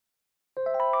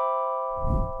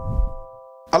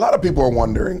a lot of people are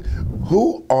wondering,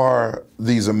 who are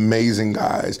these amazing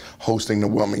guys hosting the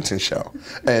Wilmington show?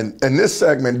 And in this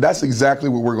segment, that's exactly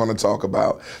what we're going to talk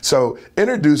about. So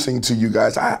introducing to you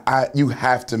guys, you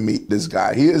have to meet this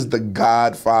guy. He is the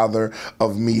godfather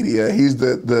of media. He's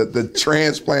the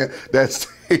transplant that's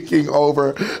taking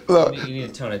over. Look, you need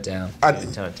to tone it down.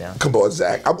 Come on,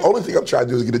 Zach. The only thing I'm trying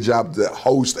to do is get a job to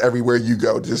host everywhere you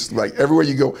go. Just like everywhere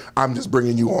you go, I'm just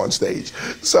bringing you on stage.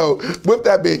 So with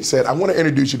that being said, I want to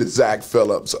introduce you to Zach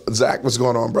Phillips. Zach, what's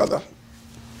going on, brother?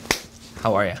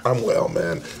 How are you? I'm well,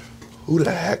 man. Who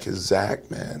the heck is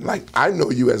Zach, man? Like, I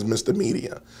know you as Mr.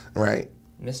 Media, right?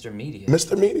 Mr. Media?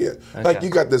 Mr. Media. Okay. Like, you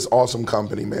got this awesome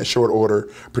company, man, Short Order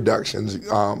Productions.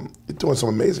 You're doing some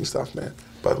amazing stuff, man.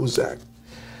 But who's Zach?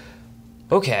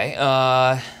 Okay,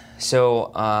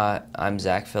 so I'm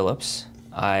Zach Phillips.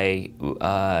 I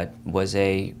was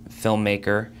a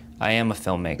filmmaker. I am a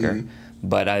filmmaker,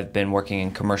 but I've been working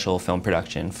in commercial film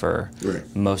production for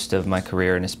most of my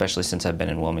career, and especially since I've been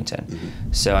in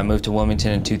Wilmington. So I moved to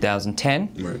Wilmington in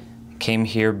 2010. Came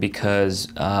here because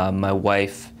my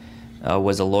wife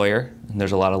was a lawyer.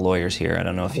 There's a lot of lawyers here. I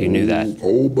don't know if you knew that.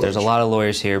 There's a lot of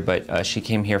lawyers here, but she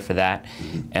came here for that.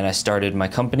 And I started my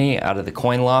company out of the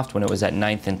Coin Loft when it was at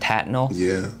 9th and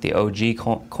Tatnall, the OG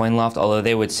Coin Loft, although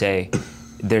they would say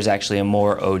there's actually a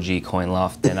more OG Coin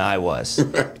Loft than I was.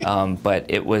 But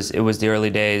it was the early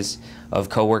days of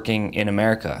co-working in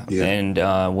America, and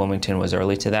Wilmington was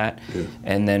early to that.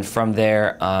 And then from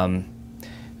there,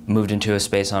 moved into a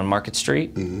space on Market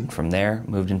Street. From there,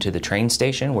 moved into the train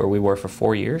station where we were for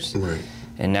 4 years.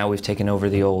 And now we've taken over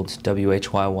the old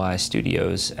WHYY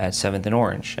studios at 7th and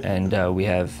Orange. And we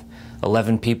have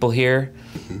 11 people here,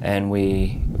 and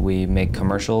we make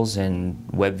commercials and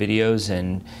web videos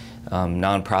and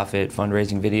nonprofit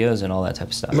fundraising videos and all that type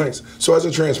of stuff. Nice. So as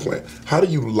a transplant, how do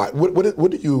you like,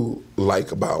 what do you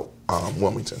like about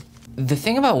Wilmington? The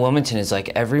thing about Wilmington is, like,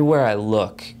 everywhere I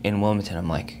look in Wilmington, I'm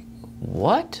like,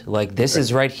 what? Like, this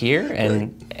is right here?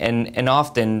 And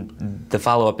often the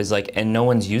follow-up is like, and no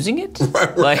one's using it? So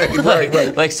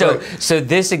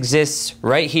this exists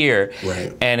right here,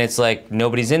 and it's like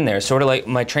nobody's in there. Sort of like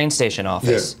my train station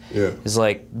office is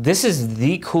like, this is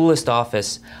the coolest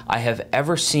office I have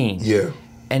ever seen.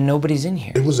 And nobody's in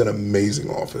here. It was an amazing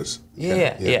office.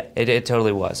 It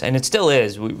totally was. And it still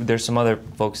is. There's some other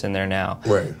folks in there now.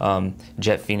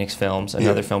 Jet Phoenix Films,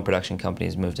 another film production company,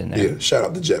 has moved in there. Shout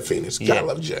out to Jet Phoenix. Gotta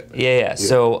love Jet.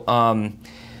 So,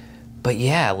 but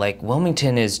yeah, like,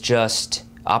 Wilmington is just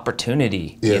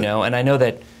opportunity, you know? And I know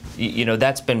that, you know,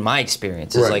 that's been my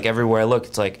experience. It's like everywhere I look,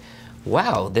 it's like,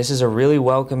 wow, this is a really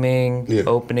welcoming,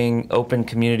 open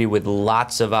community with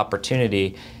lots of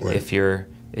opportunity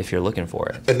if you're looking for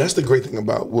it. And that's the great thing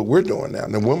about what we're doing now,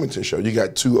 the Wilmington show. You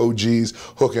got two OGs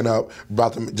hooking up,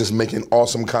 about them just making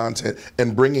awesome content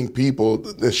and bringing people,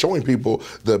 showing people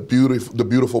the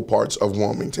beautiful parts of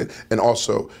Wilmington, and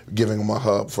also giving them a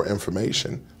hub for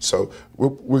information. So we're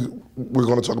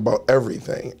going to talk about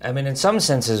everything. I mean, in some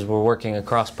senses, we're working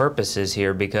across purposes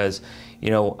here because, you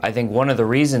know, I think one of the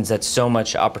reasons that so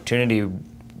much opportunity,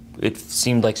 it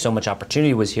seemed like so much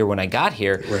opportunity was here when I got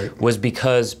here, was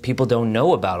because people don't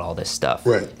know about all this stuff.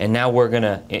 And now we're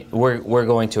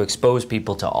going to expose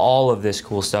people to all of this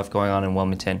cool stuff going on in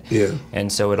Wilmington.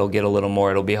 And so it'll get a little more,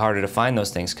 it'll be harder to find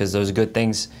those things, because those good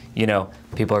things, you know,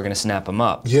 people are going to snap them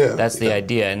up. That's the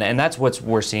idea, and that's what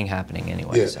we're seeing happening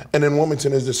anyway. So. And in Wilmington,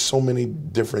 there's just so many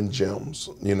different gems,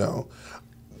 you know.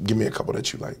 Give me a couple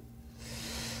that you like.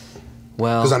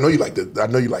 Well, because I know you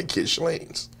like Kid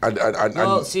Shalene's.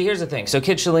 Well, see, here's the thing. So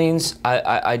Kid Shalene's,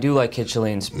 I do like Kid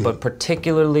Shalene's, but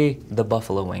particularly the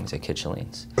buffalo wings at Kid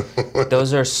Shalene's.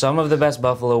 Those are some of the best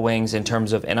buffalo wings in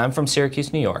terms of, and I'm from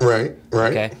Syracuse, New York.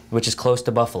 Okay, which is close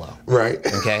to Buffalo.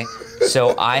 Okay,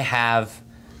 so I have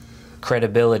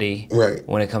credibility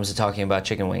when it comes to talking about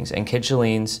chicken wings, and Kid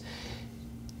Shalene's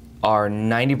are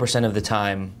 90% of the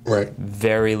time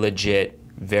very legit,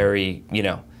 very, you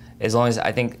know, as long as,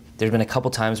 I think there's been a couple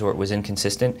times where it was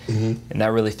inconsistent, and that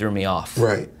really threw me off.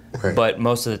 But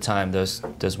most of the time, those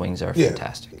wings are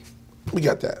fantastic. We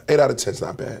got that. 8 out of 10's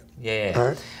not bad. All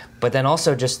right. But then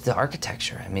also just the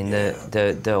architecture. I mean,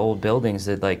 the old buildings,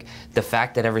 like the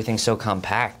fact that everything's so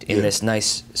compact in this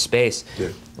nice space.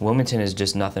 Wilmington is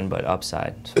just nothing but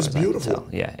upside. It's beautiful.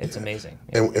 Yeah, it's amazing.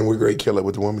 And we're great killer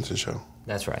with the Wilmington show.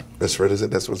 That's right. That's right.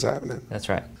 That's what's happening. That's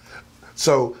right.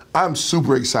 So I'm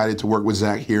super excited to work with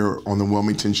Zach here on the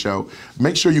Wilmington show.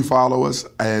 Make sure you follow us,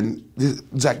 and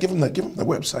Zach, give him the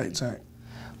website, Zach.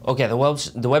 Okay, the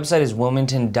website is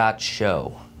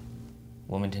wilmington.show.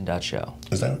 Wilmington.show.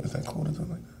 Is that cool or something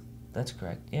like that? That's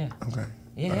correct. Yeah. Okay.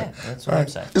 Yeah, that's what I'm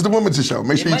saying. It's the Wilmington Show.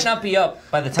 Make It sure might not be up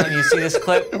by the time you see this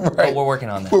clip, but we're working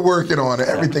on that. We're working on it.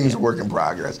 Everything's a work in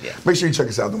progress. Yeah. Make sure you check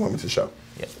us out, the Wilmington Show.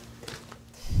 Yep.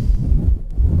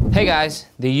 Hey guys,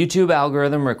 the YouTube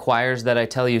algorithm requires that I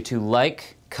tell you to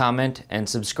like, comment, and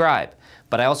subscribe.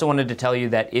 But I also wanted to tell you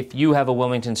that if you have a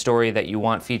Wilmington story that you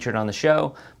want featured on the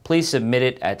show, please submit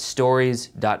it at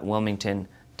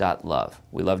stories.wilmington.love.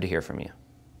 We love to hear from you.